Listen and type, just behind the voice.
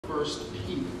1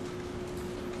 Peter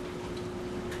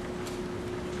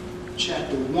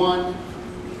chapter 1,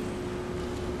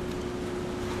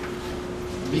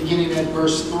 beginning at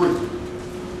verse 3.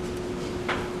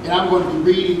 And I'm going to be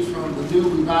reading from the New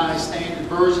Revised Standard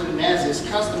Version. And as is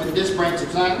custom at this branch of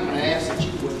time, I'm going to ask that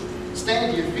you would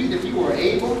stand to your feet if you are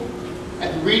able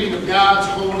at the reading of God's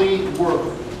holy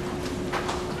word.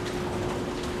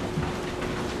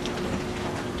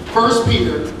 1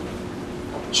 Peter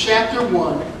chapter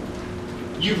 1.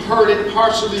 You've heard it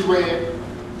partially read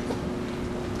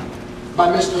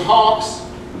by Mr. Hawks,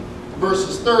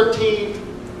 verses 13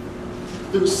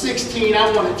 through 16.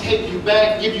 I want to take you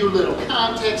back, give you a little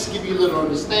context, give you a little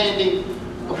understanding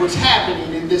of what's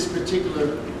happening in this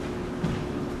particular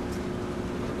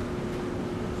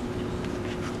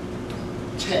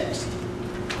text.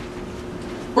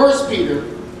 1 Peter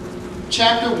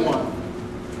chapter 1,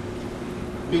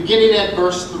 beginning at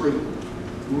verse 3,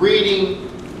 reading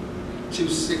to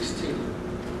 16.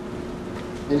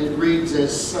 And it reads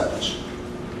as such.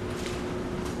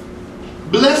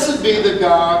 Blessed be the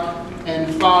God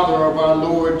and Father of our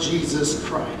Lord Jesus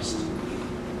Christ.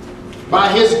 By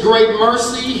his great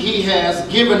mercy, he has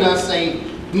given us a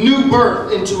new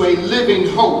birth into a living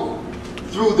hope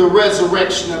through the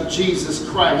resurrection of Jesus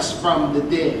Christ from the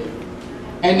dead,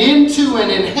 and into an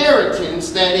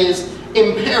inheritance that is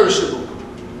imperishable,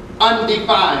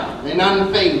 undefiled, and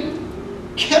unfading,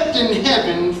 kept in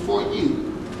heaven for you,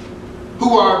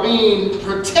 who are being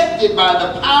protected by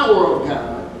the power of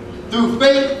God through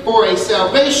faith for a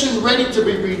salvation ready to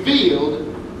be revealed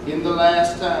in the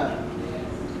last time.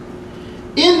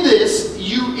 In this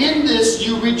you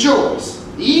rejoice,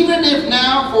 even if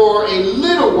now for a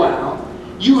little while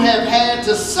you have had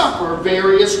to suffer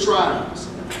various trials,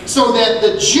 so that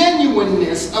the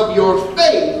genuineness of your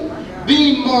faith,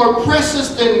 being more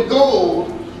precious than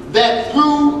gold, that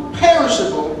through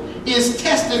perishable is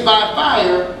tested by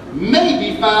fire, may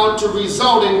be found to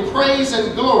result in praise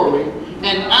and glory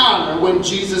and honor when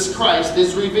Jesus Christ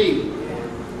is revealed.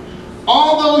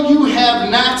 Although you have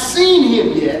not seen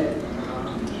him yet,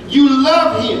 you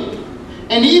love him.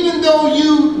 And even though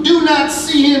you do not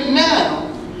see him now,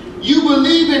 you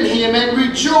believe in him and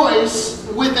rejoice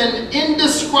with an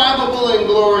indescribable and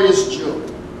glorious joy.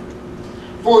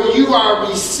 For you are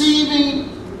receiving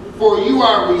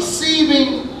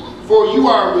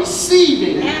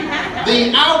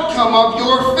the outcome of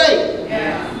your faith,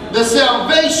 the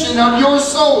salvation of your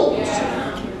souls.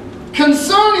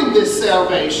 Concerning this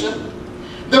salvation,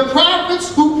 the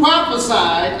prophets who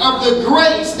prophesied of the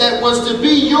grace that was to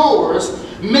be yours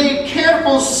made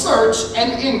careful search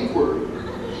and inquiry,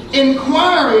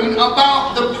 inquiring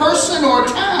about the person or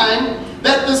time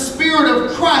that the Spirit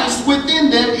of Christ within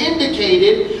them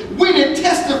indicated when it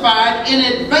testified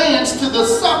in advance to the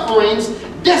sufferings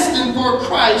destined for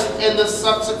Christ and the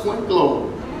subsequent glory.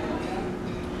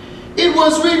 It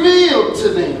was revealed to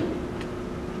them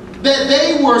that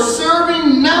they were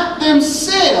serving not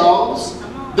themselves,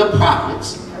 the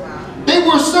prophets. They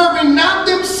were serving not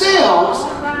themselves,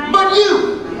 but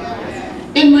you,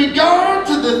 in regard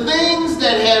to the things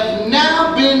that have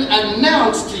now been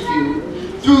announced to you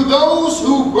through those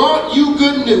who brought you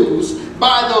good news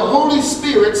by the Holy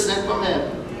Spirit sent from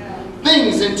heaven,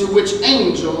 things into which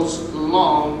angels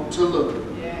long to look.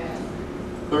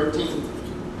 13.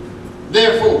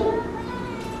 Therefore,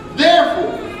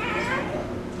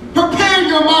 prepare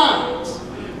your minds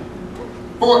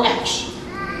for action.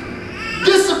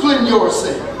 Discipline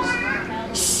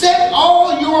yourselves. Set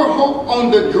all your hope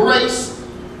on the grace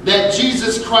that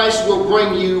Jesus Christ will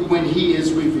bring you when he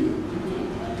is revealed.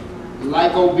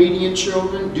 Like obedient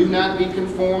children, do not be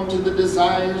conformed to the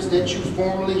desires that you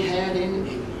formerly had in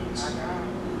ignorance.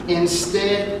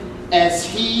 Instead, as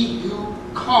he who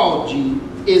called you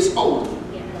is holy,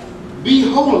 be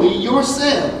holy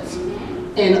yourselves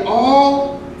in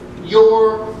all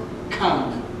your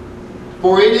conduct.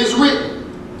 For it is written,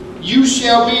 you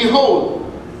shall be holy,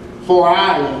 for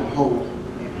I am holy.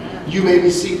 You may be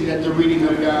seated at the reading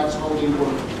of God's holy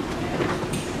word.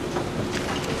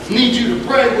 Need you to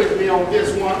pray with me on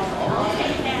this one. I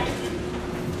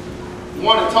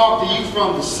want to talk to you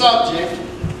from the subject,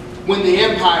 when the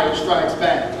empire strikes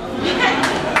back.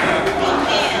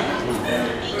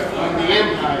 When the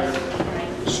empire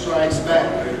strikes back.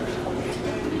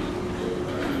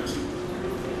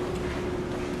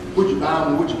 Would you bow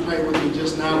and would you pray with me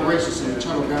just now? Gracious and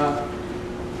eternal God,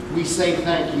 we say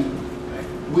thank you.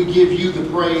 We give you the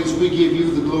praise, we give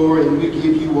you the glory, and we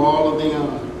give you all of the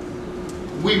honor.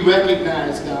 We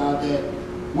recognize, God, that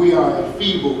we are a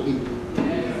feeble people.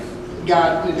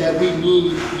 God, that we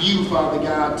need you, Father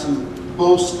God, to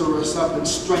bolster us up and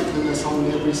strengthen us on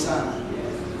every side.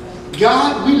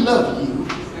 God, we love you.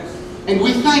 And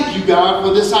we thank you, God,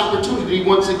 for this opportunity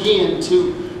once again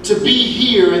to be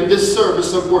here in this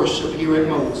service of worship here at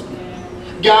Mosby.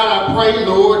 God, I pray,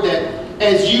 Lord, that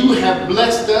as you have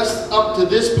blessed us up to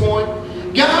this point,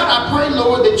 God, I pray,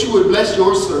 Lord, that you would bless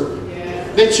your servant.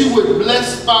 That you would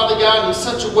bless, Father God, in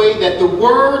such a way that the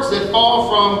words that fall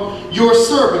from your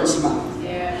servant's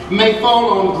mouth may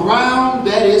fall on ground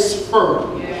that is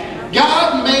fertile.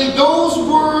 God, may those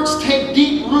words take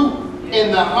deep root in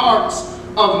the hearts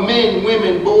of men,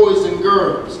 women, boys, and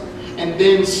girls, and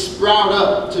then sprout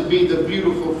up to be the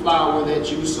beautiful flower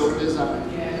that you so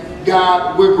desire.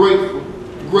 God, we're grateful.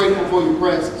 Grateful for your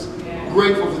presence.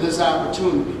 Grateful for this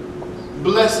opportunity.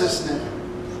 Bless us now.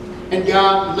 And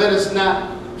God, let us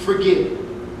not forget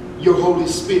your Holy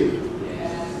Spirit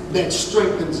that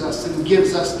strengthens us and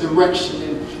gives us direction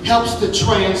and helps to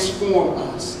transform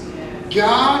us.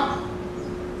 God,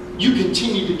 you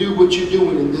continue to do what you're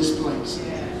doing in this place.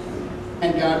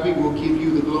 And God, we will give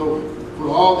you the glory for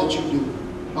all that you do,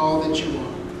 all that you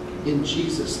are. In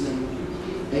Jesus' name,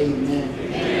 amen.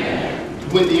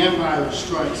 Amen. When the empire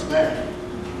strikes back,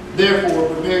 therefore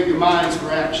prepare your minds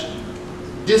for action.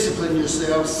 Discipline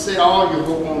yourselves, set all your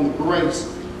hope on the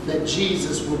grace that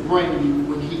Jesus will bring you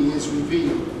when he is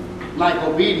revealed. Like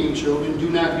obedient children, do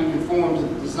not be conformed to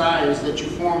the desires that you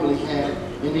formerly had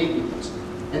in ignorance.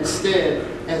 Instead,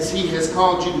 as he has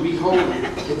called you to be holy,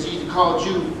 as he called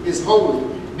you is holy,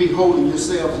 be holy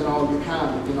yourselves in all your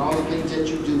conduct, in all the things that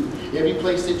you do, every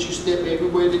place that you step,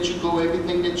 everywhere that you go,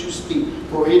 everything that you speak.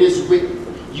 For it is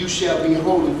written, you shall be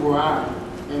holy, for I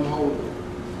am holy.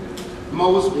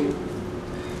 Mosby,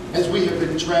 as we have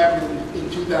been traveling in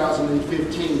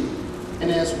 2015, and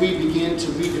as we begin to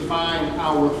redefine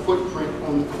our footprint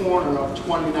on the corner of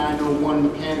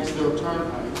 2901 Mechanicsville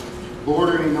Turnpike,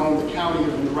 bordering on the county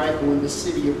of Henrico in the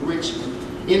city of Richmond,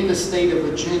 in the state of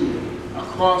Virginia,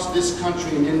 across this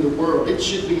country and in the world, it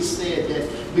should be said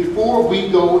that before we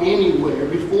go anywhere,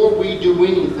 before we do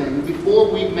anything,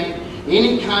 before we make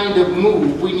any kind of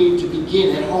move, we need to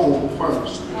begin at home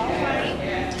first.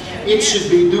 It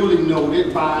should be duly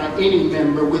noted by any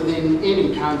member within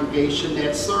any congregation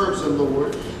that serves the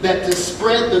Lord that to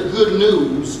spread the good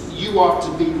news, you ought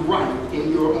to be right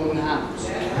in your own house.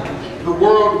 The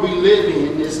world we live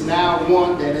in is now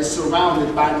one that is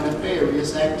surrounded by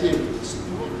nefarious activities.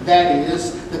 That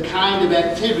is, the kind of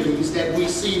activities that we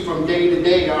see from day to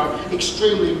day are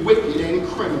extremely wicked and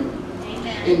criminal.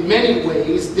 In many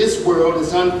ways, this world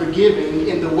is unforgiving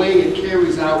in the way it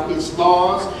carries out its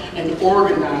laws and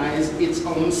organizes its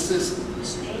own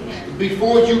systems.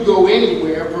 Before you go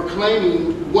anywhere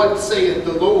proclaiming what saith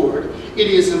the Lord, it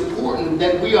is important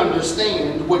that we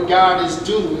understand what God is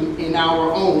doing in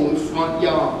our own front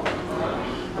yard.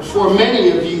 For many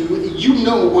of you, you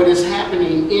know what is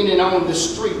happening in and on the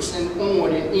streets and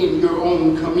on and in your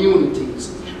own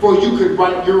communities. For you could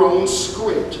write your own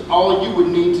script. All you would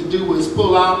need to do is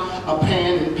pull out a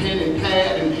pen and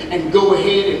pad and go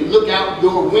ahead and look out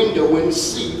your window and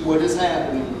see what is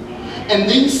happening. And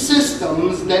these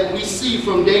systems that we see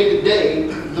from day to day,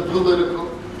 the political,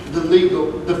 the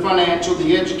legal, the financial,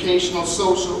 the educational,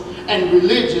 social, and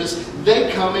religious,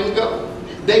 they come and go.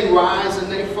 They rise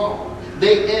and they fall.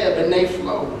 They ebb and they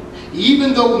flow.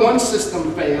 Even though one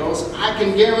system fails, I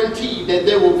can guarantee that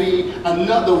there will be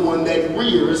another one that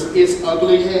rears its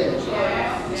ugly head.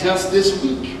 Just this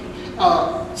week,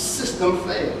 a system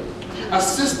failed. A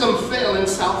system fell in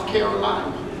South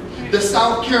Carolina. The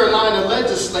South Carolina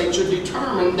legislature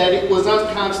determined that it was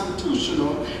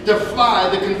unconstitutional to fly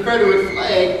the Confederate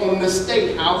flag on the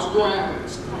State House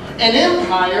grounds. An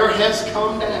empire has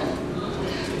come down.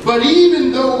 But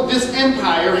even though this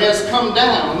empire has come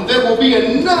down, there will be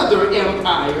another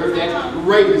empire that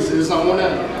raises on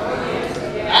up.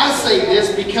 I say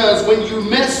this because when you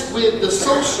mess with the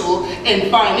social and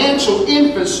financial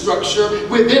infrastructure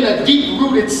within a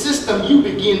deep-rooted system, you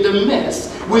begin to mess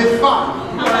with fire.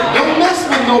 Don't mess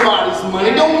with nobody's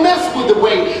money. Don't mess with the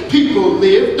way people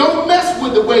live. Don't mess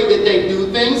with the way that they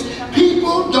do things.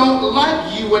 People don't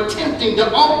like you attempting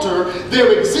to alter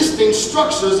their existing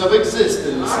structures of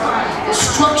existence.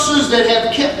 Structures that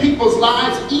have kept people's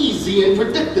lives easy and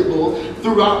predictable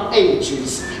throughout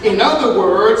ages. In other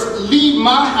words, leave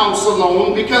my house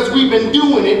alone because we've been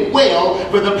doing it well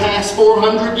for the past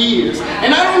 400 years.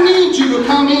 And I don't need you to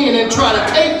come in and try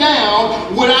to take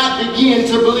down what I begin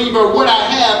to believe or what I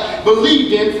have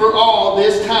believed in for all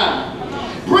this time.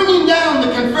 Bringing down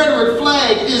the Confederate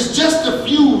flag is just a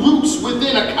few roots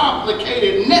within a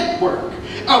complicated network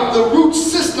of the root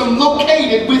system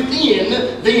located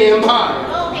within the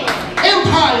empire.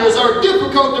 Empires are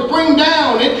difficult to bring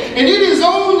down, and it is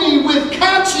only with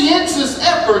conscientious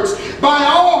efforts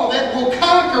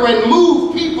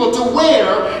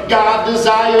God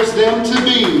desires them to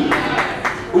be.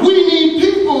 We need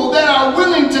people that are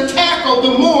willing to tackle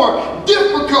the more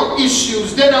difficult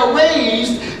issues that are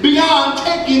raised beyond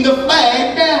taking the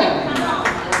flag down.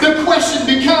 The question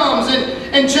becomes,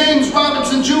 and James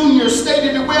Robinson Jr.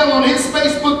 stated it well on his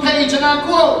Facebook page, and I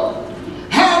quote,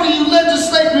 "How do you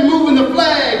legislate removing the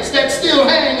flags that still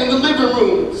hang in the living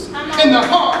rooms and the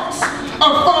hearts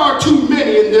of far too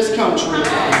many in this country?"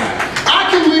 I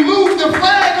can remove the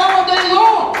flag all day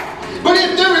long, but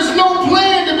if there is no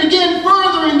plan to begin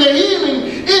furthering the healing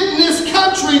in this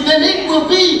country, then it will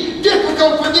be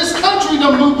difficult for this country to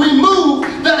remove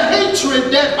the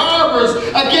hatred that harbors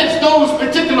against those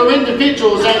particular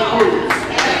individuals and groups.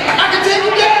 I can take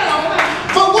it down,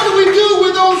 but what do we do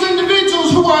with those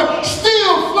individuals who are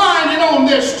still flying it on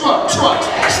their trucks,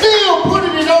 still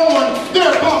putting it on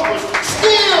their bumpers,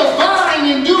 still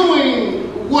buying and doing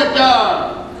what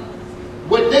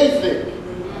they think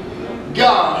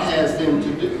God has them to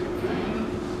do?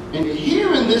 And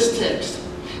here in this text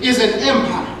is an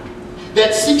empire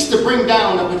that seeks to bring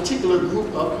down a particular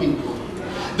group of people.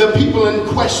 The people in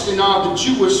question are the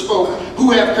Jewish folk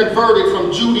who have converted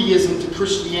from Judaism to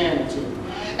Christianity.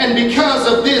 And because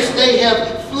of this, they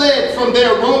have fled from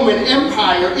their Roman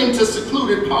Empire into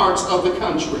secluded parts of the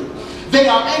country. They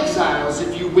are exiles,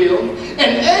 if you will. An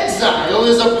exile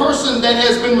is a person that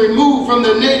has been removed from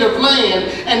their native land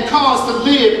and caused to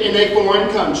live in a foreign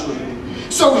country.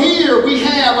 So here we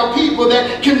have a people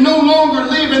that can no longer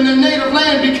live in their native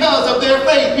land because of their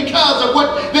faith, because of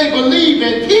what they believe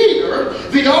in. Peter,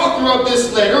 the author of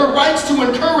this letter, writes to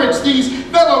encourage these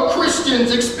fellow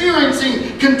Christians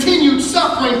experiencing continued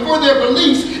suffering for their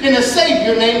beliefs in a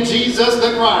Savior named Jesus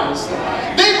the Christ.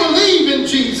 They believe in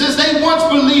Jesus. They once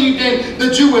believed in the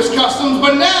Jewish customs,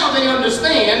 but now they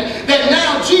understand that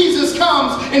now Jesus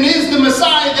comes and is the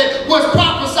Messiah that was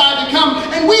prophesied to come,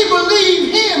 and we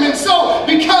believe him. And so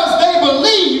because they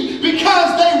believe,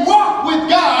 because they walk with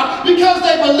God, because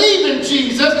they believe in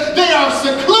Jesus, they are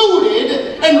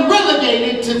secluded and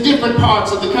relegated to different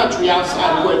parts of the country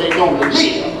outside of where they normally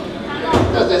live.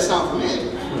 Does that sound familiar?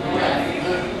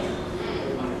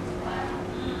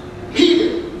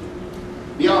 Peter,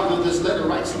 the author of this letter,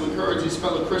 writes to encourage his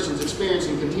fellow Christians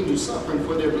experiencing continued suffering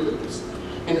for their beliefs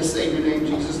in a Savior named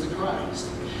Jesus the Christ.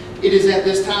 It is at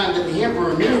this time that the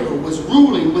Emperor Nero was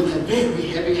ruling with a very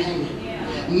heavy hand.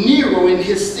 Nero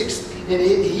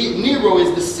Nero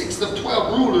is the sixth of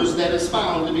 12 rulers that is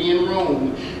found to be in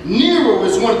Rome. Nero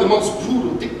is one of the most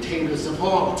brutal dictators of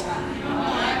all time.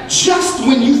 Just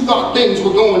when you thought things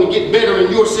were going to get better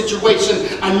in your situation,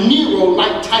 a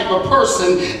Nero-like type of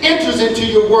person enters into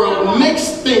your world,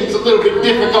 makes things a little bit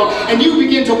difficult, and you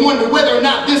begin to wonder whether or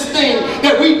not this thing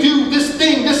that we do, this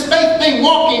faith thing,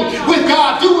 walking with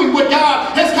God, doing what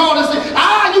God has called us to,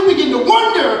 you begin to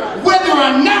wonder whether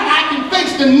or not I can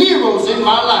face the Neros in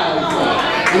my life.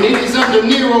 And it is under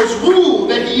Nero's rule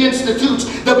that he institutes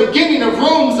the beginning of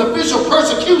Rome's official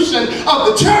persecution of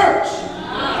the church.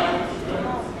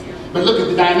 But look at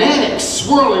the dynamics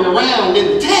swirling around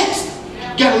in the text.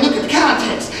 You got to look at the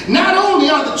context. Not only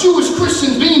are the Jewish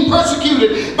Christians being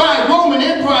persecuted by the Roman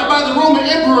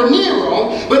Emperor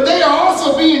Nero, but they are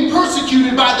also being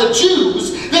persecuted by the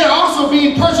Jews. They are also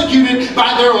being persecuted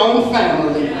by their own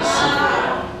families.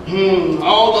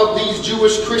 All of these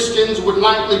Jewish Christians would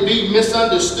likely be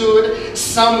misunderstood.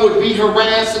 Some would be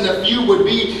harassed, and a few would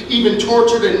be even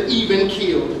tortured and even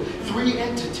killed. Three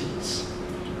entities: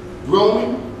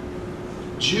 Roman,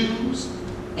 Jews,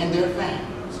 and their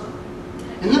families.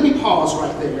 And let me pause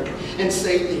right there and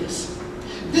say this.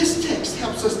 This text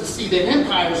helps us to see that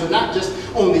empires are not just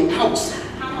on the outside,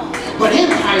 but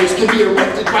empires can be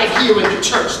erected right here in the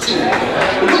church too.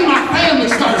 When my family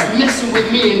starts messing with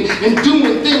me and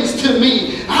doing things to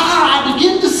me, I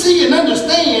begin to see and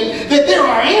understand that there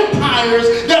are empires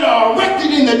that are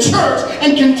erected in the church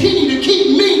and continue to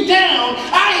keep me down.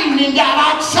 I ain't even got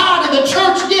outside of the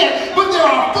church yet, but there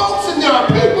are folks and there are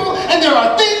people and there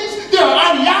are things, there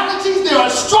are ideologies, there are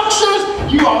structures,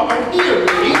 you all can hear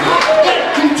me,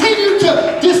 that continue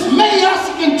to dismay us,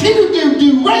 continue to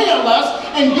derail us,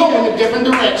 and go in a different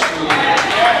direction.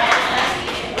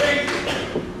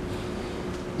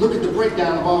 Look at the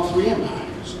breakdown of all three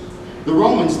empires. The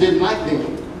Romans didn't like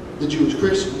them, the Jewish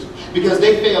Christians, because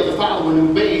they failed to follow and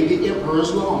obey the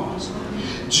emperor's laws.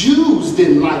 Jews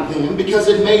didn't like them because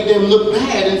it made them look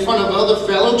bad in front of other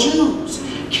fellow Jews.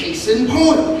 Case in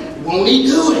point, won't he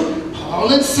do it?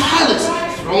 Paul and Silas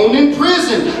thrown in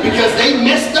prison because they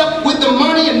messed up with the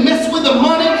money and messed with the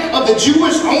money of the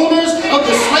Jewish owners of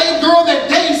the slave girl that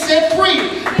they set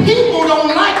free. People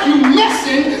don't like you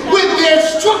messing with their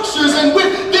structures and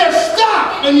with their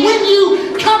stuff. And when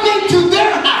you come into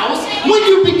their house,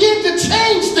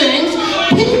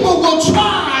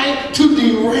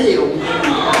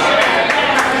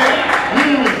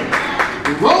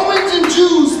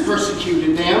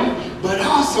 persecuted them, but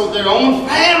also their own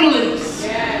families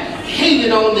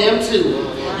hated on them too.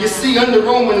 You see, under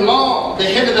Roman law, the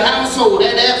head of the household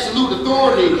had absolute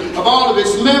authority of all of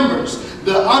its members.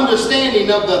 The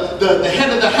understanding of the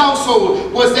head of the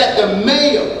household was that the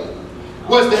male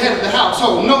was the head of the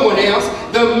household, no one else.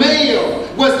 The male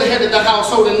was the head of the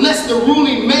household. Unless the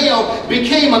ruling male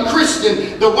became a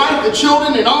Christian, the wife, the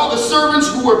children, and all the servants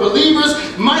who were believers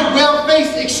might well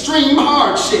face extreme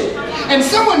hardship. And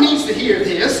someone needs to hear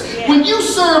this. When you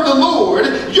serve the Lord,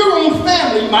 your own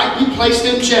family might be placed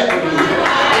in jeopardy.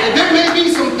 And there may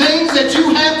be some things that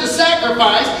you have to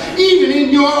sacrifice, even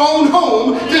in your own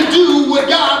home, to do what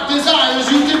God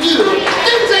desires you to do.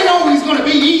 Things ain't always going to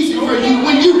be easy for you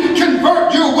when you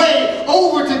convert your way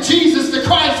over to Jesus the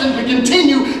Christ and to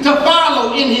continue to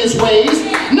follow in his ways.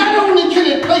 Not only can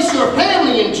it place your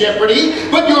family in jeopardy,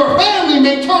 but your family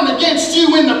may turn against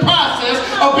you in the process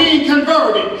of being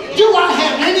converted. Do I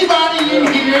have anybody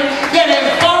in here that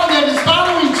is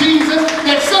following Jesus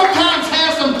that sometimes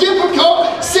has some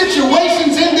difficult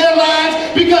situations in their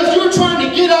lives because you're trying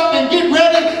to get up and get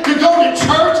ready to go to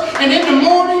church, and in the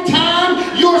morning time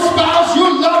your spouse,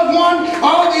 your loved one,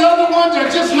 all the other ones are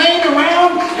just laying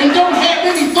around and don't have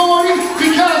any authority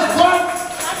because what?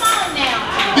 Come on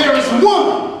now. There is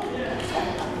one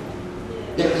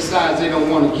that decides they don't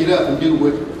want to get up and do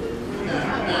what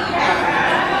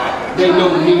they know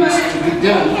needs to be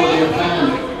done for their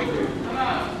family.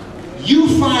 You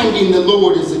finding the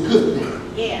Lord is a good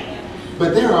thing.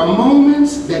 But there are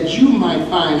moments that you might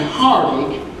find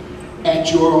heartache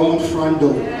at your own front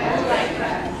door.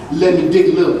 Let me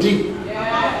dig a little deeper.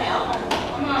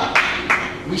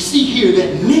 We see here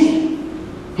that men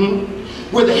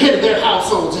were the head of their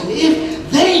households, and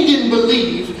if they didn't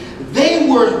believe, there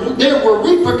were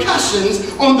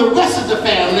repercussions on the rest of the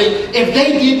family if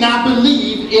they did not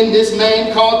believe in this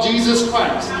man called Jesus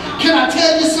Christ. Can I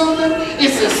tell you something?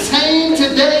 It's the same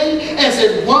today as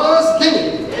it was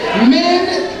then.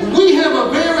 Men, we have a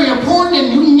very important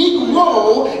and unique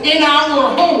role in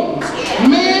our homes.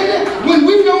 Men, when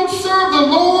we don't serve the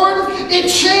Lord, it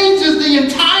changes the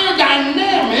entire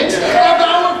dynamics of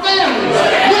our families.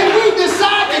 When we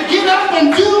decide to get up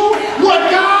and do what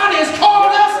God has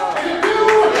called us to do,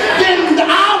 then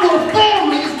our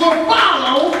families will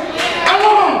follow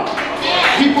along.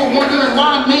 People wondering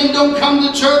why men don't come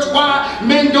to church, why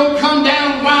men don't come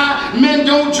down, why men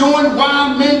don't join,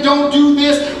 why men don't do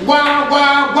this, why.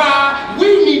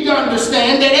 We need to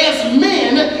understand that as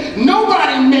men,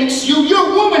 nobody makes you.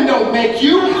 Your woman don't make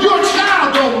you. Your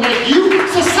child don't make you.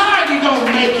 Society don't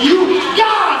make you.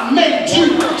 God made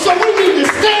you. So we need to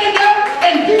stand up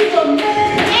and be the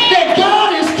man that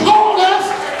God has called us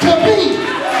to be.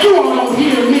 You all don't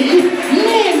hear me.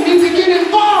 Men need to get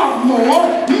involved more.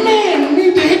 Men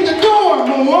need to hit the door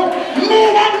more.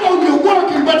 Men, I know you're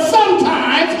working, but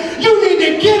sometimes you need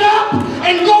to get up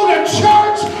and go to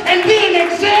church and be an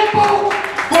example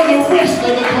for the rest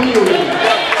of the community.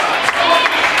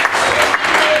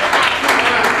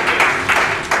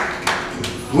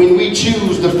 When we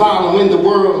choose to follow in the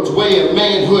world's way of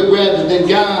manhood rather than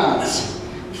God's,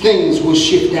 things will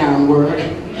shift downward.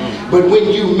 But when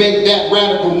you make that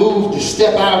radical move to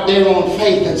step out there on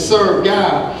faith and serve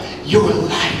God, your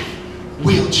life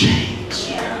will change.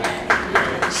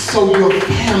 So your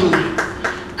family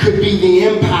could be the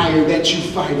empire that you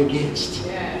fight against.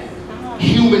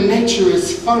 Human nature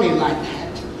is funny like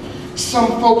that.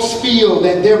 Some folks feel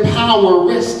that their power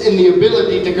rests in the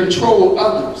ability to control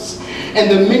others. And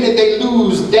the minute they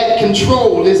lose that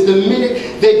control is the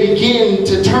minute they begin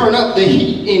to turn up the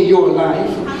heat in your life.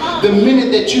 The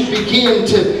minute that you begin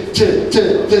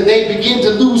they begin to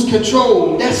lose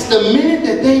control, that's the minute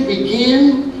that they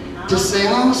begin to say,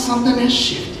 oh, something has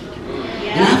shifted.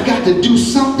 And I've got to do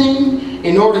something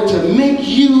in order to make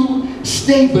you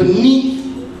stay beneath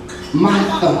my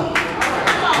thumb.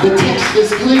 The text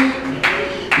is clear.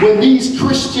 When these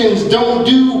Christians don't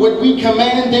do what we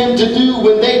command them to do,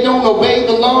 when they don't obey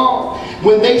the law,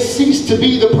 when they cease to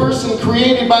be the person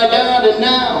created by God, and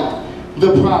now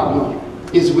the problem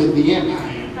is with the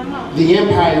empire. The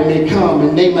empire may come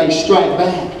and they may strike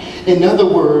back. In other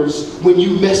words, when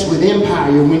you mess with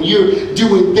empire, when you're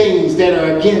doing things that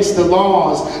are against the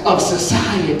laws of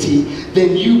society,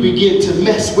 then you begin to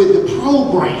mess with the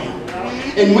program.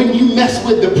 And when you mess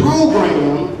with the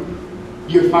program,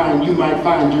 you might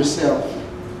find yourself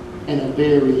in a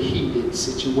very heated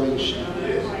situation.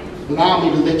 Allow me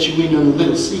to let you in on a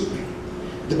little secret.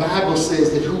 The Bible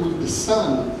says that who the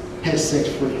Son has set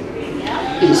free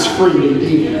is free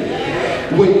indeed.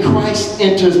 When Christ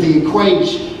enters the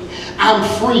equation, I'm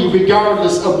free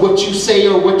regardless of what you say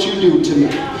or what you do to me.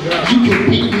 You can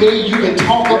beat me, you can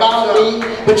talk about me,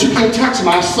 but you can't touch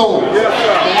my soul.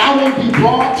 And I won't be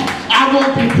brought, I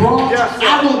won't be brought,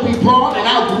 I won't be brought, and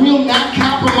I will not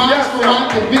compromise for my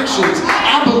convictions.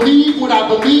 I believe what I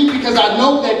believe because I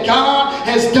know that God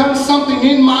has done something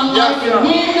in my life, and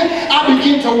when I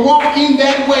begin to walk in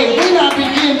that way, when I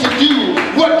begin to do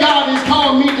what God has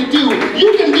called me to do,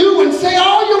 you can do and say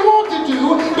all you want to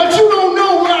do, but you don't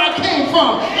know where I came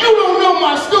from. You don't know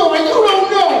my story. You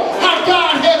don't know how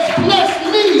God has blessed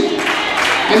me.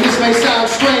 And this may sound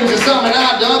strange to some and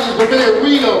odd to others, but very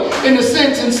real in the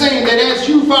sense in saying that as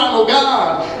you follow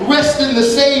God, rest in the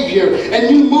Savior, and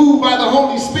you move by the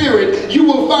Holy Spirit, you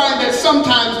will find that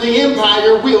sometimes the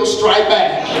empire will strike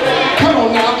back. Come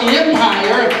on now, the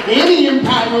empire, any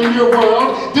empire in your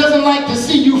world, doesn't like to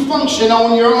see you function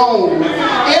on your own.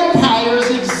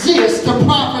 Empires exist to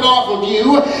profit off of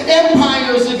you.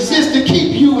 Empires exist to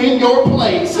keep you in your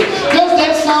place. Does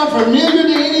that sound familiar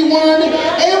to anyone?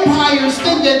 Empires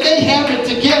think that they have it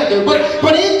together,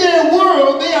 but in their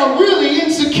world they are really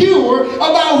insecure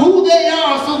about who they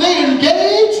are, so they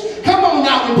engage, come on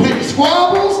now, in petty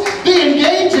squabbles, they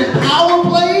engage in power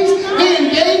plays, they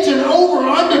engage in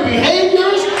over-under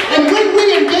behaviors, and when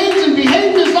we engage in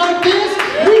behaviors like this,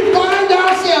 we find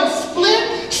ourselves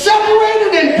split,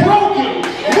 separated, and broken.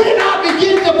 When I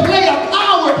begin to play a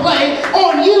power play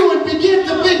on you and begin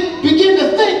to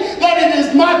think that it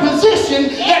is my position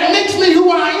that makes me who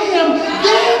I am,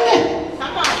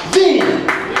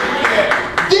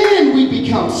 then we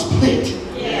become split.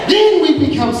 Then we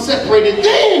become separated.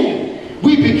 Then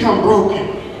we become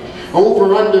broken.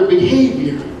 Over-under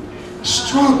behavior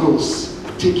struggles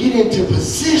to get into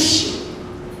position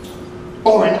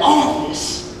or an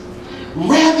office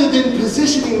rather than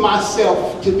positioning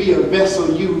myself to be a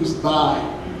vessel used by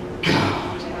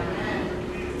God.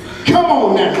 Come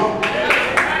on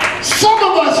now. Some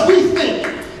of us, we think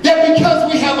that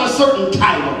because we have a certain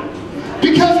title,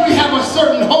 because we have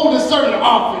hold a certain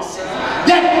office,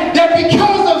 that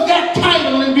because of that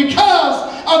title and because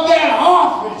of that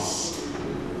office,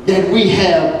 that we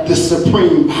have the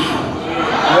supreme power.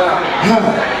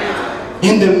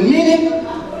 And the minute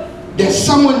that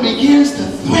someone begins to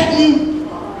threaten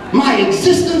my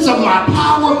existence of my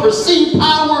power, perceived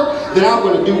power, then I'm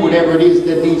going to do whatever it is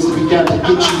that needs to be done to get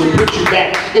you and put you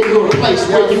back in your place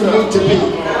where you need to be.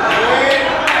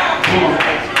 Come on.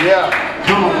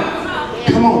 Come on.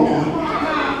 Come on now.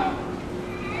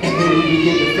 And then we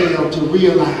begin to fail to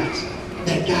realize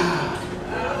that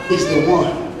God is the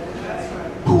one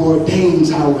who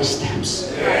ordains our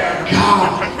steps.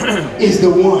 God is the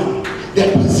one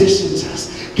that positions us.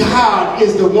 God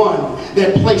is the one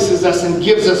that places us and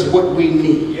gives us what we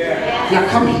need. Now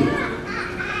come here.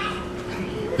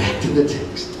 Back to the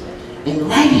text. And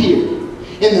right here,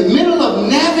 in the middle of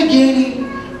navigating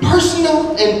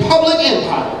personal and public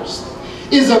empires,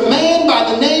 is a man by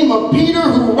the name of Peter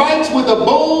who writes with a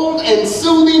bold and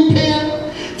soothing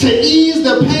pen to ease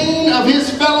the pain of his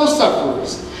fellow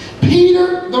sufferers.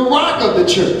 Peter, the rock of the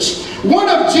church, one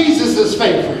of Jesus'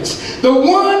 favorites, the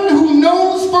one who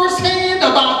knows firsthand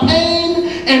about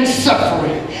pain and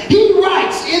suffering. He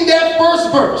writes in that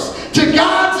first verse to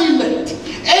God's elect,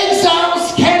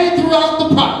 exiles scattered throughout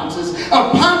the provinces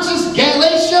of Pontus,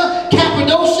 Galatia,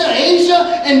 Cappadocia,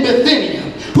 Asia, and Bithynia,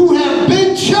 who have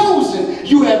been chosen.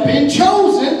 You have been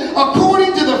chosen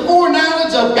according to the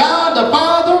foreknowledge of God the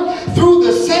Father through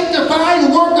the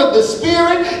sanctifying work of the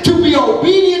Spirit to be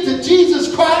obedient to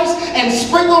Jesus Christ and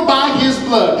sprinkled by his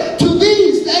blood. To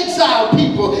these exiled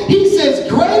people, he says,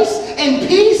 grace and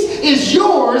peace is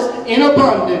yours in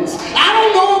abundance. I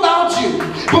don't know about you,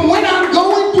 but when I'm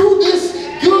going through this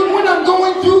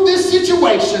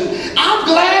situation, I'm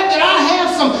glad that I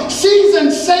have some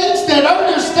seasoned saints that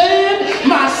understand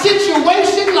my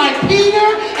situation like Peter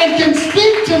and can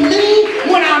speak to me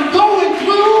when I'm going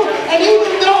through. And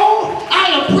even though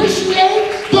I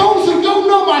appreciate those who don't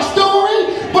know my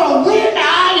story, but when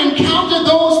I encounter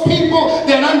those people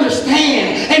that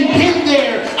understand and been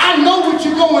there, I know what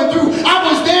you're going through. I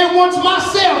was there once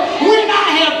myself. When I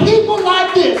have people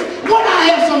like this, when I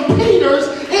have some Peters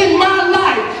in my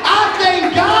life, I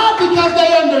thank God because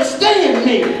they understand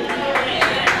me.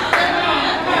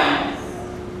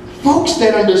 Folks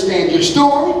that understand your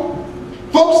story,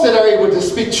 folks that are able to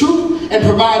speak truth and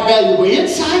provide valuable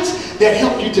insights that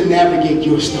help you to navigate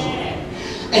your story.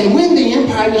 And when the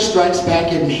empire strikes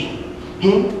back at me,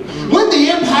 when the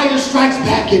empire strikes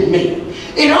back at me,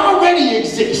 it already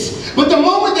exists. But the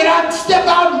moment that I step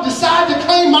out and decide to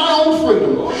claim my own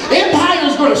freedom, empire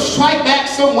going to strike back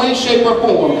some way, shape, or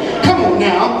form. Come on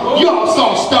now. You all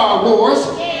saw Star Wars.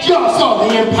 Y'all saw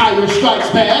The Empire Strikes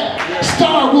Back.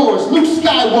 Star Wars, Luke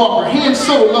Skywalker, Han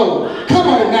Solo. Come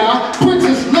on now,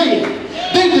 Princess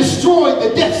Leia. They destroyed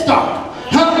the Death Star.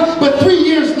 Huh? But 3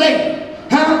 years later,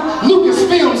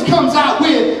 Lucasfilms comes out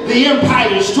with The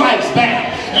Empire Strikes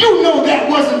Back. You know that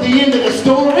wasn't the end of the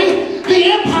story. The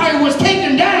empire was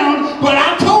taken down, but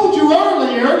I told you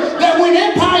earlier that when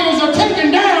empires are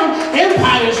taken down,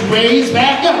 empires raise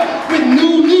back up with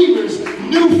new leaders,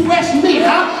 new fresh meat.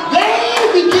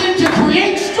 They begin to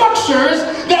create structures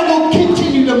that will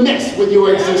continue to mess with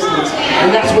your existence.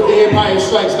 And that's what The Empire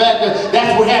Strikes Back does.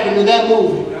 That's what happened in that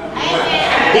movie.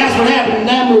 That's what happened in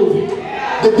that movie.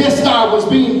 The Death Star was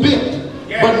being built,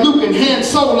 but Luke and Han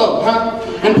Solo,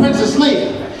 and Princess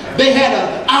Leia, they had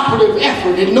an operative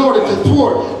effort in order to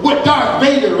thwart what Darth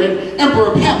Vader and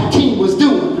Emperor Palpatine was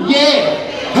doing. Yeah.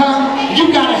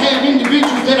 You gotta have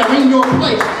individuals that are in your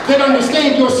place, that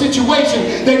understand your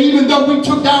situation, that even though we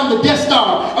took down the Death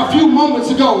Star a few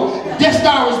moments ago, Death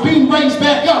Star is being raised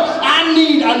back up. I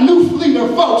need a new fleet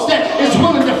of folks that is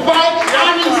willing to fight.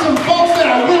 I need some folks that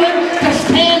are willing to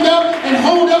stand up and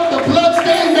hold up the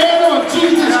bloodstained banner of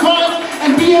Jesus Christ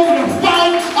and be able to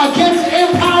fight against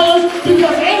empires,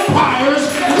 because empires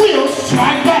will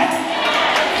strike back.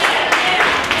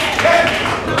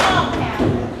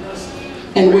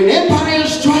 And when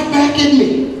empires strike back at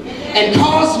me and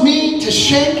cause me to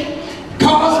shake,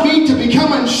 cause me to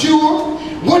become unsure,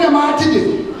 what am I to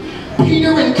do?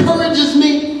 Peter encourages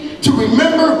me to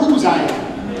remember whose I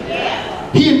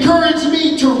am. He encouraged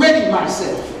me to ready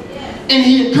myself. And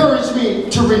he encouraged me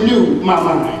to renew my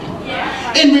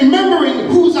mind. In remembering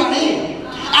whose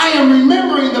I am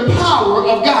remembering the power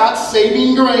of God's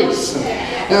saving grace.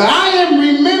 I am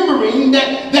remembering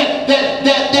that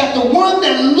the one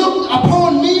that looked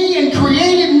upon me and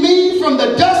created me from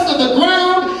the dust of the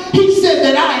ground, he said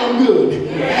that I am good.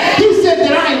 He said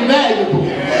that I am valuable.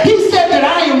 He said that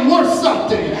I am worth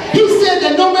something. He said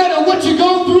that no matter what you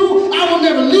go through, I will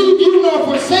never leave you nor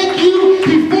forsake you.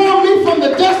 He formed me from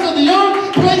the dust of the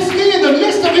earth, placed me in the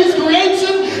midst of his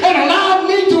creation, and allowed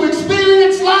me to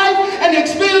experience life and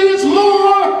experience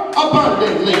more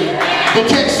abundantly. The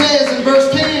text says in verse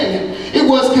 10, it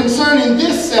was concerning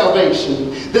this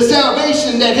salvation, the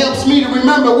salvation that helps me to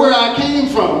remember where I came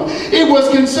from. It was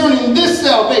concerning this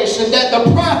salvation that the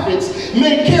prophets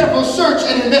made careful search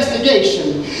and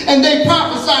investigation, and they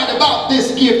prophesied about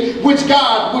this gift which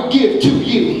God would give to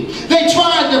you. They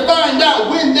tried to find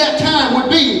out when that time would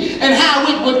be and how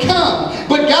it would come,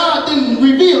 but God didn't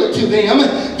reveal it to them.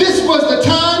 This was the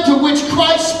time to which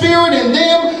Christ's Spirit in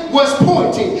them was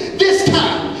pointing. This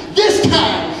time,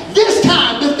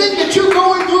 the thing that you're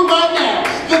going through right now,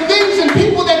 the things and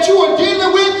people that you are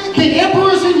dealing with, the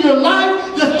emperors in your life,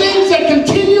 the things that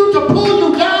continue to pull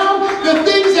you down, the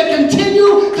things that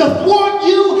continue to thwart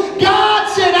you, God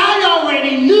said, I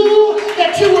already knew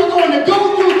that you were going to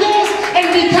go through this, and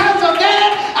because of that,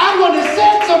 I want to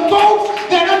send some folks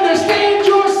that understand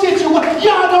your situation.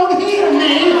 Y'all don't hear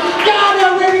me. God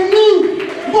already knew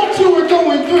what you were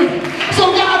going through.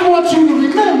 So God wants you to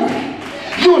remember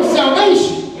your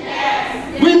salvation.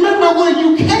 Remember where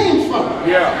you came from.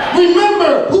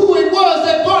 Remember who it was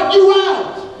that brought you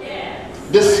out.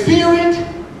 The Spirit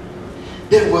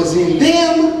that was in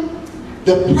them,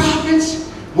 the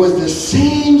prophets, was the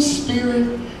same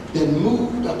Spirit that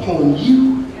moved upon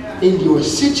you in your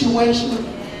situation,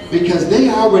 because they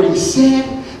already said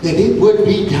that it would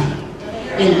be done.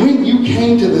 And when you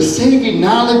came to the saving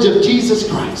knowledge of Jesus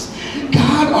Christ,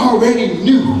 God already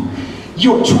knew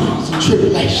your trials and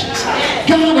tribulations.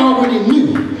 God already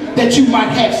knew that you might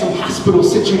have some hospital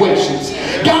situations.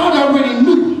 God already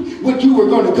knew what you were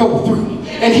going to go through.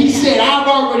 And he said, I've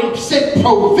already set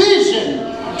provision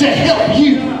to help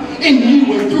you in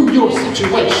you and through your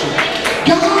situation.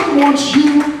 God wants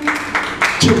you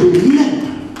to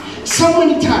remember. So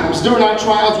many times during our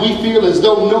trials, we feel as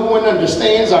though no one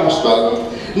understands our struggle.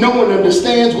 No one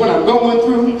understands what I'm going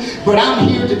through. But I'm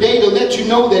here today to let you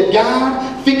know that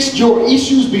God fixed your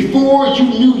issues before you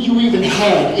knew you even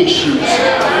had issues.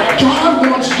 God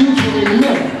wants you to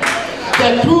remember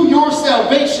that through your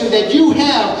salvation that you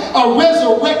have a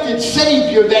resurrected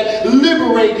Savior that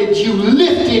liberated you,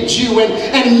 lifted you,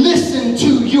 and listened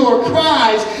to your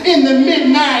cries in the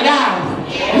midnight hour.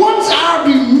 Once I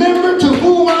remember to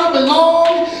whom I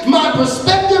belong, my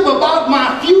perspective about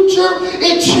my future,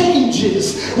 it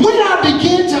changes. When I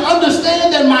begin to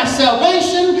understand that my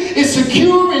salvation is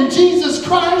secure in Jesus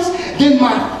Christ, then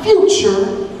my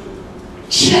future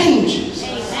changes.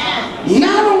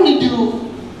 Not only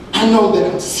do I know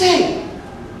that I'm saved,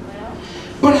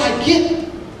 but I get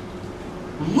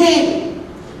ready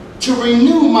to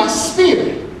renew my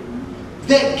spirit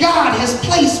that God has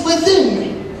placed within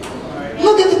me.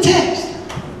 Look at the text.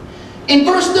 In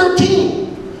verse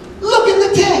 13, look at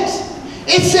the text.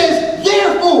 It says,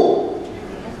 therefore,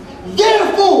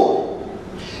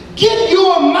 get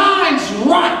your minds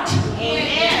right.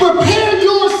 Prepare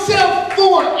yourself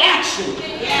for action.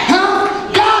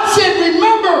 God said,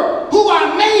 remember who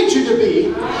I made you to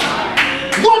be.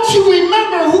 Once you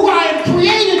remember who I have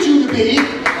created you to be,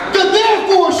 the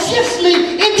therefore shifts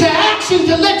me into action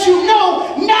to let you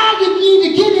know now you need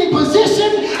to get in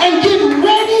position and get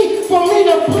ready for me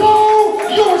to blow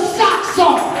your socks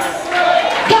off.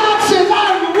 God says,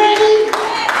 I'm ready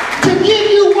to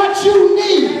give you what you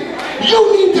need.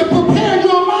 You need to prepare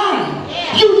your mind.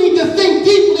 You need to think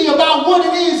deeply about what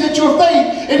it is that your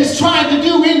faith is trying to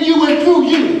do in you and through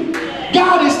you.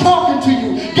 God is talking to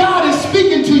you. God is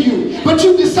speaking to you. But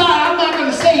you decide, I'm not going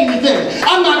to say anything.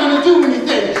 I'm not going to do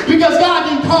anything. Because God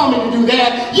didn't call me to do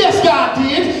that. Yes, God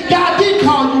did. God did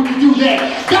call you to do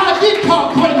that. God did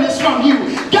call greatness from you.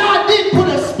 God did put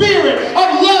a spirit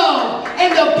of love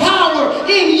and the power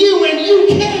in you. And you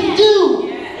can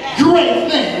do great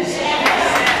things.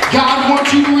 God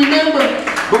wants you to remember.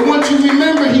 But once you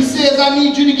remember, he says, I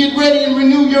need you to get ready and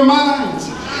renew your minds.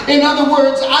 In other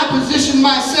words, I position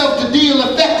myself to deal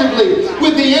effectively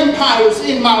with the empires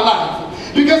in my life.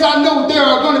 Because I know there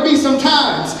are going to be some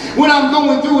times when I'm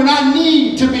going through and I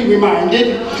need to be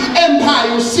reminded.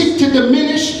 Empires seek to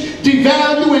diminish,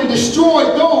 devalue, and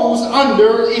destroy those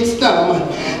under its thumb.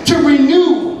 To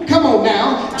renew, come on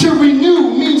now, to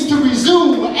renew means to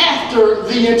resume after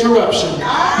the interruption.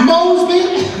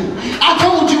 Mosby, I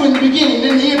told you in the beginning,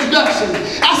 in the introduction,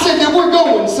 I said that we're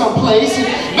going someplace.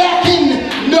 Back in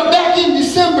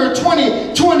December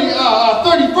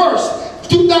 31st,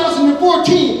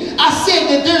 2014, I said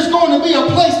that there's going to be a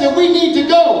place that we need to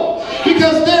go.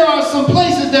 Because there are some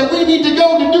places that we need to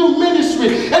go to do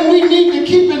ministry. And we need to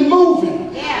keep it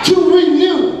moving. To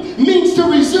renew means to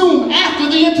resume after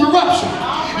the interruption.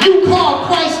 You call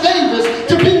Christ Davis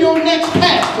to be your next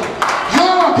pastor.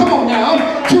 Oh, come on now.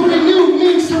 To renew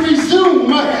means to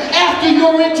resume after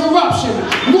your interruption.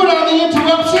 What are the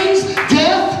interruptions?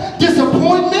 Death,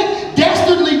 disappointment,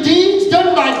 dastardly deeds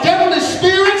done by devilish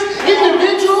spirits,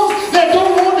 individuals that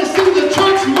don't want to see the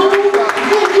church move.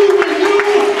 When you renew,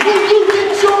 when you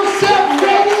get yourself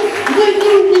ready, when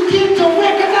you begin to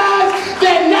recognize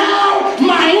that now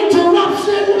my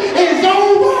interruption is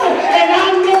over and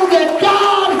I know that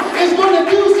God is going to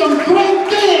do some great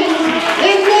things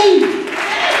in me.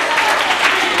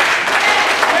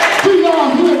 Do you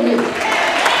all hear me?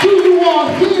 Do you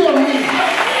all hear me?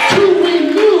 To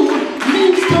renew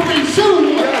means to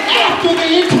resume after the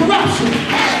interruption.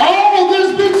 Oh,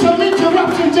 there's been some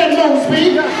interruptions at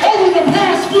Mosby over the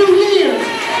past few years.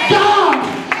 God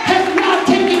has not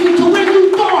taken you to where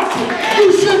you thought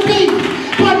you should be.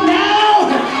 But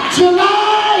now,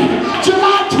 July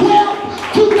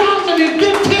 12th,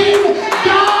 2015,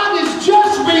 God is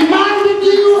just reminding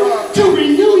you to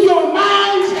renew your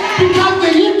minds because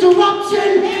the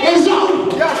interruption is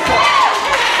over.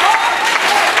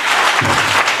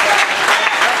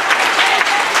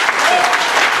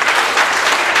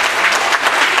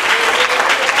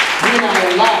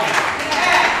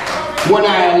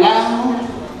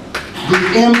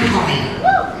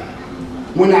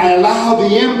 When I allow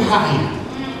the empire,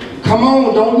 come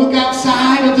on, don't look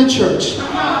outside of the church.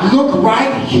 Look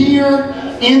right here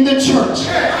in the church.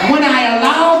 When I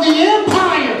allow the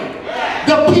empire,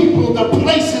 the people, the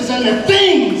places, and the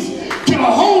things to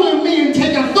hold in me and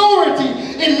take authority,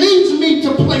 it leads me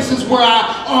to places where I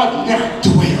ought not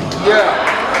dwell.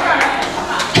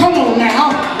 Come on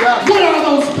now. What are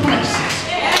those places?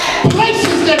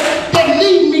 Places that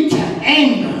lead me to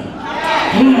anger.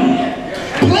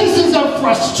 Places of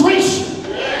frustration.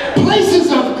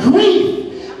 Places of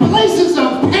grief. Places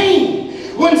of pain.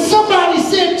 When somebody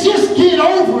said, just get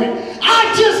over it,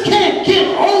 I just can't get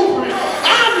over it.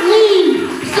 I need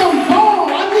some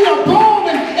balm. I need a balm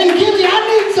and Gilly. I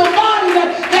need somebody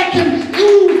that can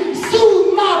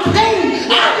soothe my pain.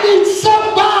 I need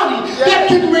somebody that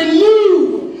can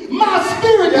renew my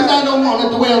spirit, because I don't want to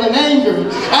dwell in anger.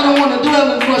 I don't want to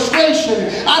dwell in frustration.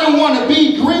 I don't want to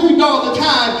be grieved all the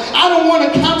time. I don't want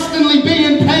to constantly be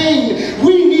in pain.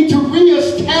 We need to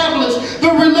reestablish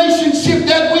the relationship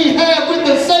that we have with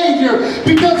the Savior,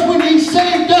 because when he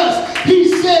saved us, he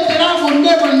said that I will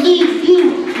never leave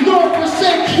you nor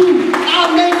forsake you. I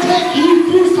may take you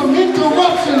through some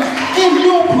interruptions in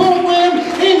your program,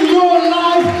 in your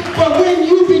life, but when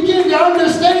you begin to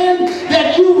understand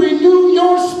that you renew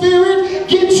your spirit,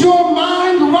 get your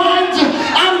mind right,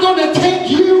 I'm going to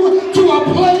take you to a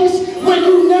place where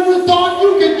you never thought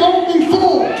you could go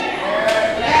before.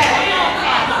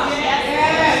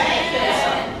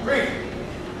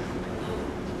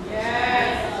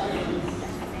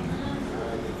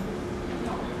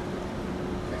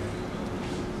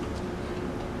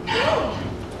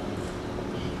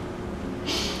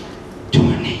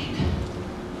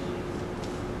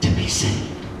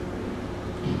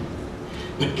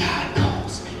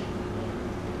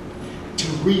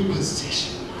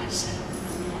 reposition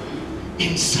myself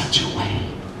in such a way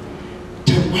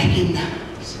to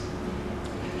recognize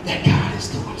that God is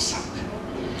doing something.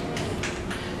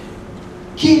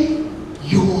 Get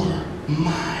your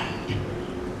mind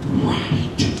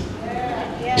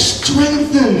right.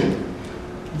 Strengthen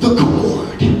the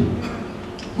cord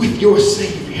with your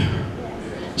Savior.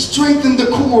 Strengthen the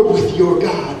cord with your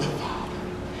God the Father.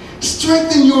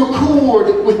 Strengthen your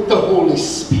cord with the Holy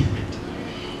Spirit.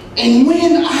 And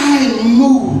when I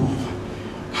move,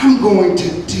 I'm going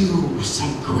to do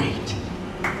some great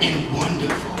and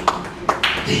wonderful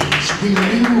things.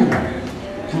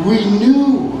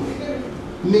 Renew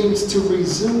means to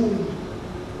resume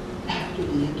after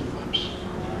the interruption.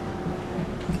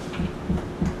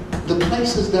 The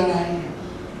places that I'm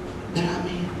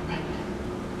in right now,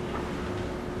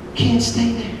 can't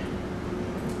stay there.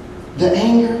 The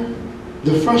anger,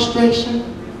 the frustration,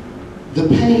 the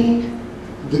pain,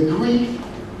 the grief.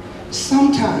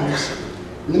 Sometimes,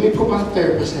 let me put my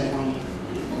therapist hat on.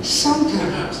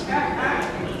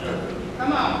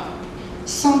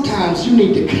 Sometimes you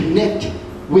need to connect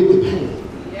with the pain.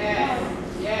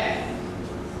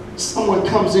 Someone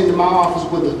comes into my office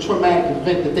with a traumatic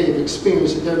event that they've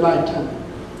experienced in their lifetime.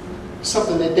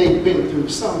 Something that they've been through,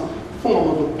 some form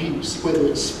of abuse, whether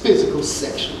it's physical,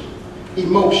 sexual,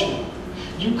 emotional.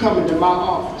 You come into my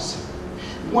office,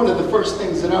 one of the first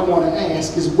things that I want to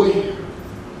ask is where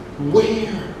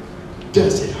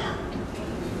does it hurt?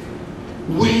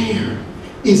 Where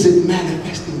is it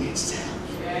manifesting itself?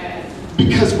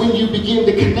 Because when you begin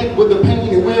to connect with the pain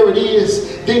and where it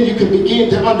is, then you can begin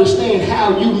to understand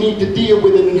how you need to deal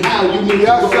with it and how you need to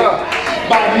go.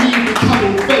 By me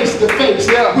becoming face to face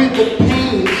with the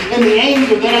pain and the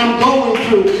anger that I'm going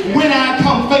through. When I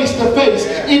come face to face,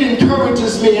 it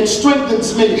encourages me and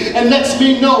strengthens me and lets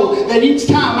me know that each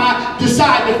time I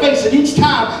decide to face it, each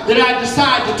time that I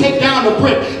decide to take down a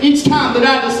brick, each time that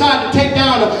I decide to take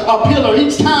down a pillar,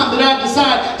 each time that I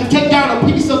decide to take down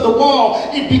a piece of the wall,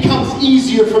 it becomes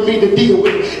easier for me to deal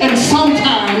with. And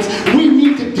sometimes we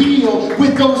need to deal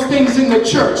with those things in the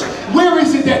church. Where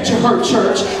is it that you hurt,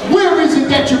 church? Where is it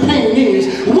that your pain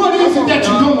is? What is it that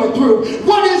you're going through?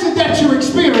 What is it that you're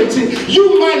experiencing?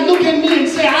 You might look at me and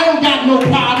say, I don't got no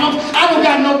problems. I don't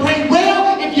got no pain.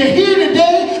 Well, if you're here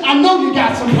today, I know you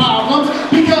got some problems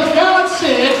because God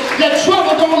said that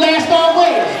trouble don't last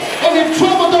always. And if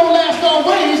trouble don't last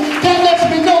always, that lets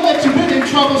me know that you've been in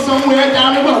trouble somewhere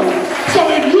down the road. So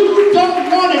if you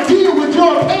don't want to deal with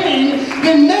your pain,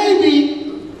 then maybe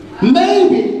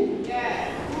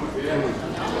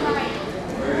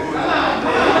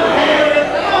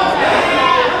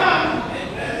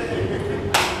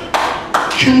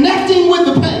connecting with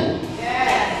the pain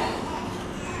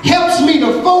helps me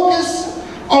to focus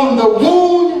on the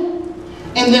wound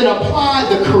and then apply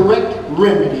the correct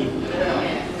remedy.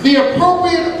 The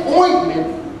appropriate ointment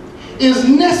is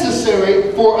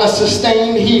necessary for a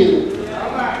sustained healing.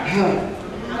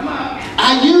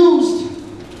 I used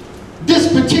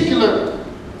this particular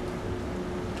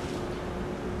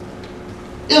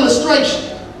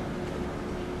illustration.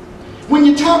 When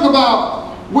you talk about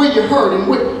where you're hurt and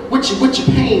what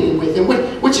you're paining with and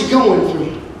what you're going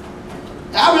through.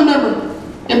 I remember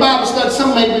in Bible study,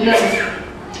 some may remember,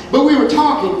 but we were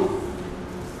talking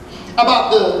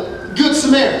about the Good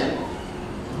Samaritan.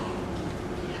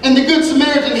 And the Good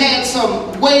Samaritan had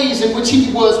some ways in which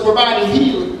he was providing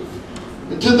healing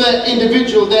to the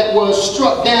individual that was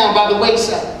struck down by the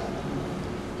wayside.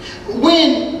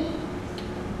 When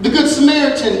the Good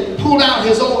Samaritan pulled out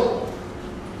his oil,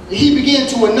 he began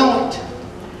to anoint.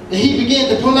 And he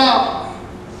began to pull out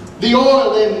the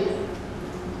oil and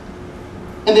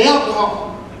the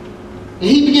alcohol. And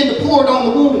he began to pour it on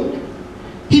the wound.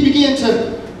 He began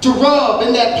to rub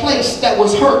in that place that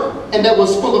was hurt and that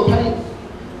was full of pain.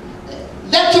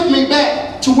 That took me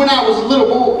back to when I was a little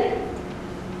boy.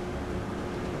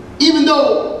 Even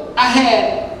though I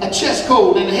had a chest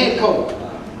cold and a head cold,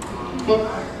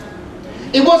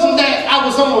 it wasn't that I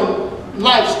was on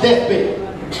life's deathbed.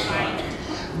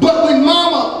 But when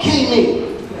Mama came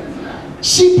in,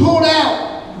 she pulled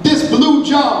out this blue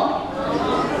jar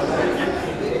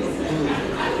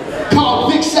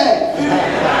called Vicks.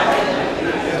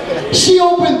 She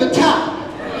opened the top,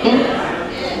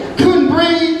 couldn't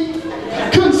breathe,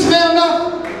 couldn't smell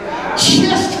nothing,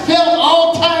 chest felt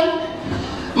all tight.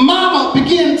 Mama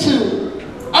began to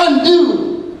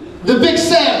undo the Vicks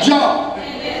jar.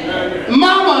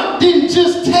 Mama didn't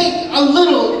just take a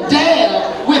little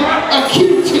dab with a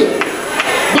Q-tip,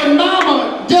 but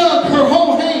Mama dug her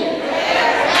whole hand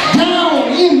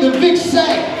down in the Vicks.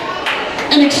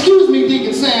 And excuse me,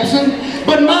 Deacon Sampson,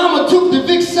 but Mama took the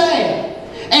Vicks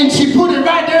and she put it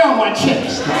right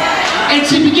chest. And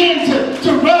she began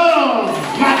to rub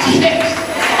my chest,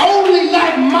 only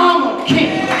like Mama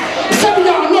can. Some of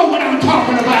y'all know what I'm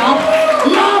talking about.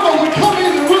 Mama would come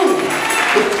in the room,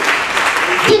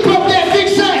 dip up that big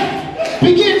sack,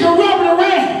 begin to rub it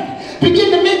around,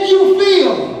 begin to make you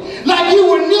feel like you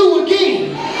were new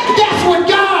again. That's what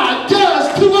God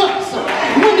does to us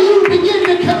when you begin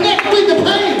to connect with the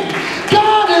pain.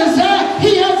 God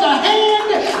He has a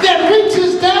hand that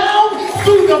reaches down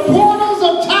through the portals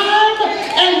of time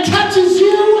and touches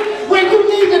you when you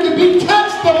needed to be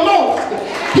touched the most.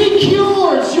 He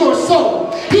cures your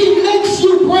soul. He makes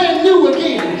you brand new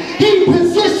again. He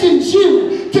positions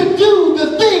you to do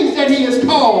the things that He has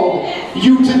called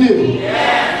you to do.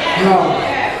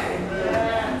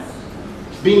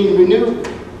 Being renewed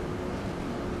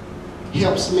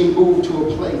helps me move to a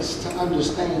place to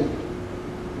understand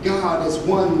God as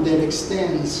one that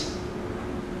extends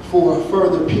for a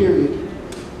further period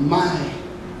my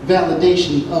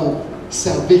validation of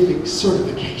salvific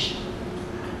certification.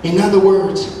 In other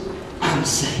words, I'm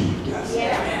saved.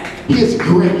 His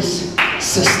grace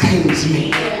sustains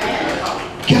me.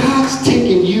 God's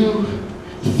taking you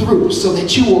through so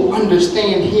that you will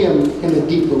understand Him in a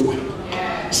deeper way.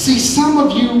 See, some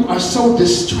of you are so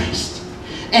distressed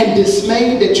and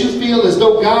dismayed that you feel as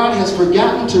though God has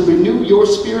forgotten to renew your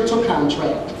spiritual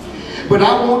contract. But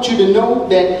I want you to know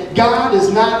that God is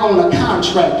not on a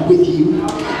contract with you.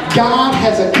 God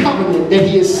has a covenant that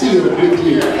He has sealed with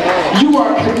you. You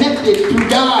are connected through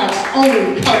God's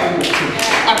own covenant.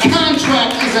 A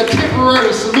contract is a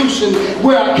temporary solution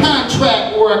where a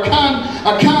contract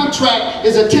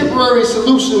is a temporary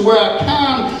solution where a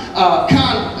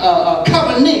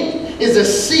covenant is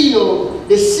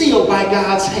sealed by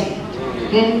God's hand.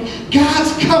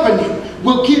 God's covenant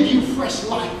will give you fresh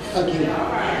life again.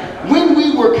 When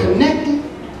we were connected,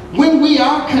 when we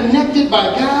are connected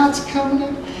by God's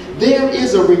covenant, there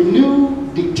is a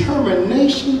renewed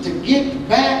determination to get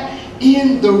back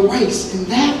in the race. And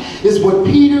that is what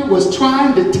Peter was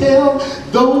trying to tell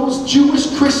those Jewish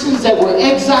Christians that were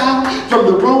exiled from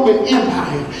the Roman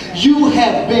Empire. You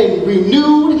have been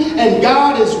renewed, and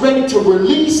God is ready to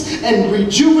release and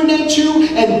rejuvenate you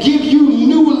and give you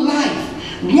new life.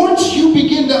 Once you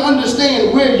begin to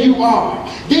understand where you are,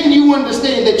 then you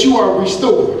understand that you are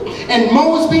restored. And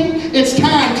Mosby, it's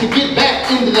time to get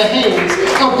back into the hands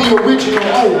of the original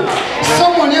owner.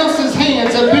 Someone else's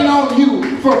hands have been on you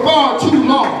for far too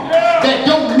long that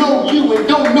don't know you and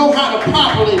don't know how to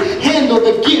properly handle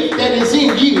the gift that is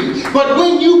in you. But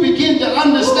when you begin to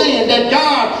understand that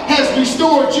God has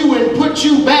restored you and put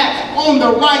you back on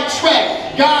the right track,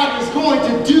 God is going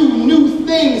to do new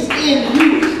things in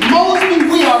you. Mosby,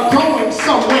 we are going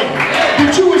somewhere.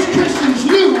 The Jewish Christians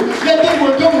knew that they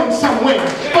were going somewhere.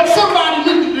 But somebody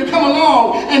needed to come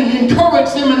along and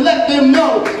encourage them and let them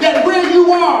know that where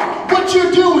you are, what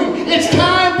you're doing, it's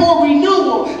time for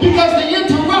renewal, because the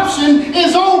interruption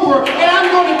is over and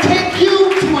I'm going to take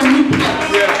you to a new place.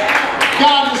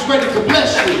 God is ready to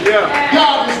bless you.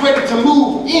 God is ready to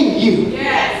move in you.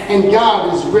 And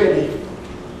God is ready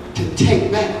to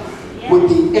take back what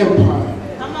the empire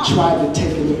tried to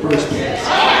take in the first place.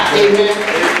 Amen.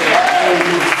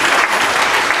 Amen.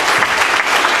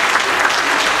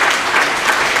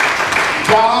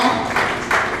 God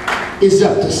is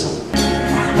up to something.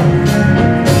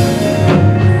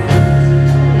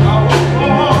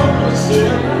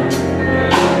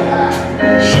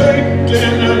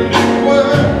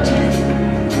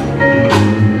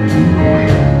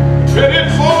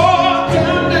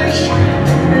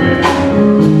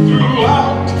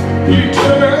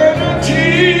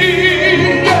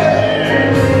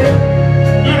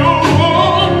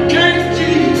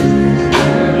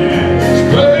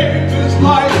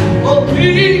 Life of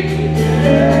me.